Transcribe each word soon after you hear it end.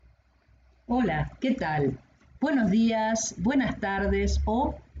Hola, ¿qué tal? Buenos días, buenas tardes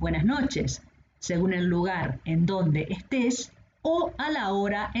o buenas noches, según el lugar en donde estés o a la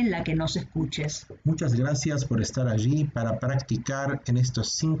hora en la que nos escuches. Muchas gracias por estar allí para practicar en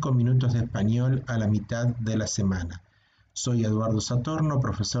estos 5 minutos de español a la mitad de la semana. Soy Eduardo Satorno,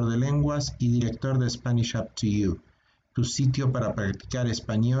 profesor de lenguas y director de Spanish Up to You, tu sitio para practicar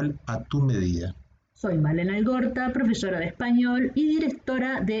español a tu medida. Soy Malena Algorta, profesora de español y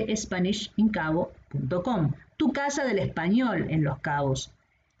directora de SpanishInCabo.com, tu casa del español en Los Cabos.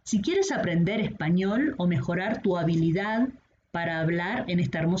 Si quieres aprender español o mejorar tu habilidad para hablar en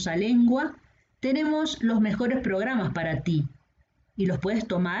esta hermosa lengua, tenemos los mejores programas para ti y los puedes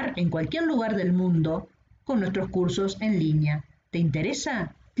tomar en cualquier lugar del mundo con nuestros cursos en línea. ¿Te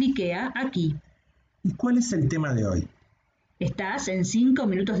interesa? Cliquea aquí. ¿Y cuál es el tema de hoy? Estás en 5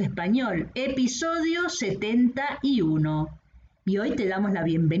 minutos de español, episodio 71. Y hoy te damos la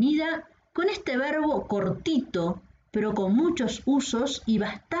bienvenida con este verbo cortito, pero con muchos usos y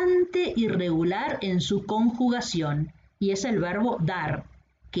bastante irregular en su conjugación. Y es el verbo dar,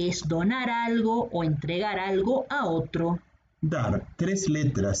 que es donar algo o entregar algo a otro. Dar, 3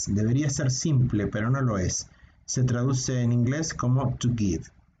 letras, debería ser simple, pero no lo es. Se traduce en inglés como to give.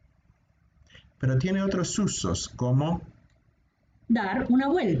 Pero tiene otros usos como Dar una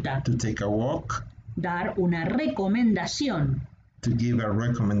vuelta, to take a walk, dar una recomendación, to give a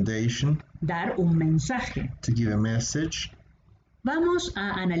recommendation, dar un mensaje. to give a message. Vamos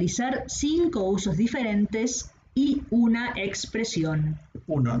a analizar 5 usos diferentes y una expresión.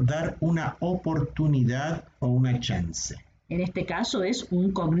 1. Dar una oportunidad o una chance. En este caso es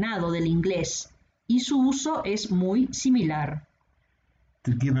un cognado del inglés y su uso es muy similar.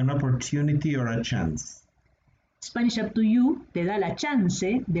 To give an opportunity or a chance. Spanish Up to You te da la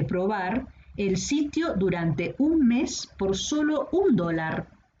chance de probar el sitio durante un mes por solo $1.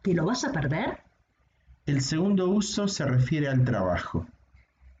 ¿Te lo vas a perder? El segundo uso se refiere al trabajo.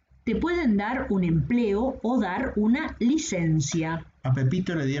 Te pueden dar un empleo o dar una licencia. A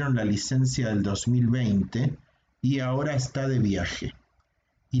Pepito le dieron la licencia del 2020 y ahora está de viaje.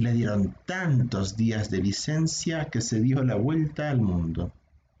 Y le dieron tantos días de licencia que se dio la vuelta al mundo.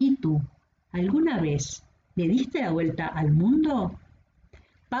 ¿Y tú? ¿Alguna vez le diste la vuelta al mundo?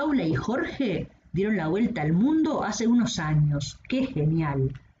 Paula y Jorge dieron la vuelta al mundo hace unos años. ¡Qué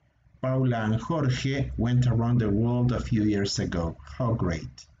genial! Paula and Jorge went around the world a few years ago. How great!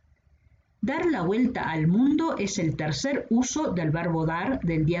 Dar la vuelta al mundo es el tercer uso del verbo dar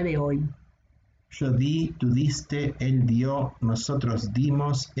del día de hoy. Yo di, tú diste, él dio, nosotros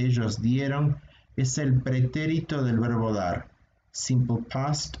dimos, ellos dieron, es el pretérito del verbo dar, simple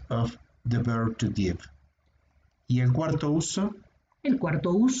past of the verb to give. ¿Y el cuarto uso? El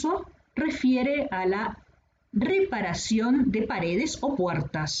cuarto uso refiere a la reparación de paredes o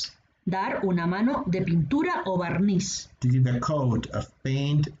puertas. Dar una mano de pintura o barniz. To give a coat of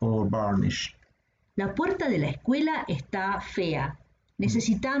paint or varnish. La puerta de la escuela está fea.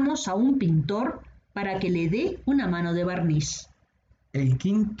 Necesitamos a un pintor para que le dé una mano de barniz. El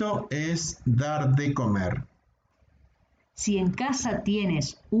quinto es dar de comer. Si en casa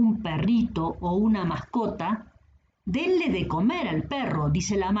tienes un perrito o una mascota, denle de comer al perro,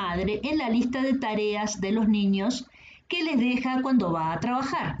 dice la madre en la lista de tareas de los niños que les deja cuando va a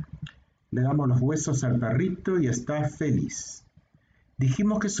trabajar. Le damos los huesos al perrito y está feliz.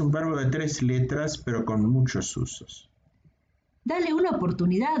 Dijimos que es un verbo de 3 letras, pero con muchos usos. Dale una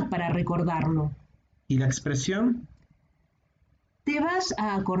oportunidad para recordarlo. ¿Y la expresión? Te vas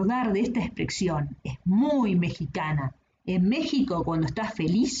a acordar de esta expresión, es muy mexicana. En México, cuando estás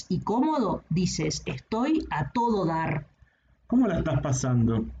feliz y cómodo, dices, estoy a todo dar. ¿Cómo la estás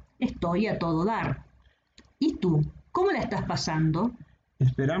pasando? Estoy a todo dar. ¿Y tú? ¿Cómo la estás pasando?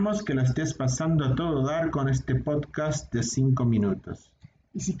 Esperamos que la estés pasando a todo dar con este podcast de 5 minutos.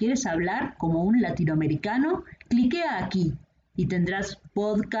 Y si quieres hablar como un latinoamericano, cliquea aquí y tendrás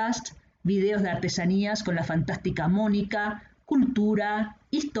podcast, videos de artesanías con la fantástica Mónica, cultura,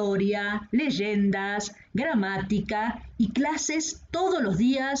 historia, leyendas, gramática y clases todos los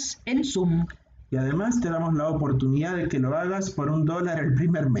días en Zoom. Y además te damos la oportunidad de que lo hagas por $1 el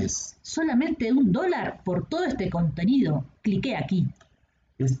primer mes. Solamente $1 por todo este contenido. Cliquea aquí.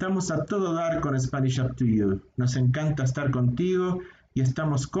 Estamos a todo dar con Spanish Up to You. Nos encanta estar contigo y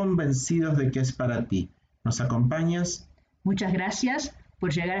estamos convencidos de que es para ti. ¿Nos acompañas? Muchas gracias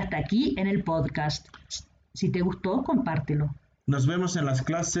por llegar hasta aquí en el podcast. Si te gustó, compártelo. Nos vemos en las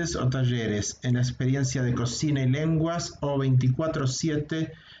clases o talleres, en la experiencia de cocina y lenguas o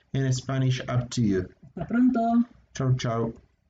 24/7 en Spanish Up to You. Hasta pronto. Chau, chau.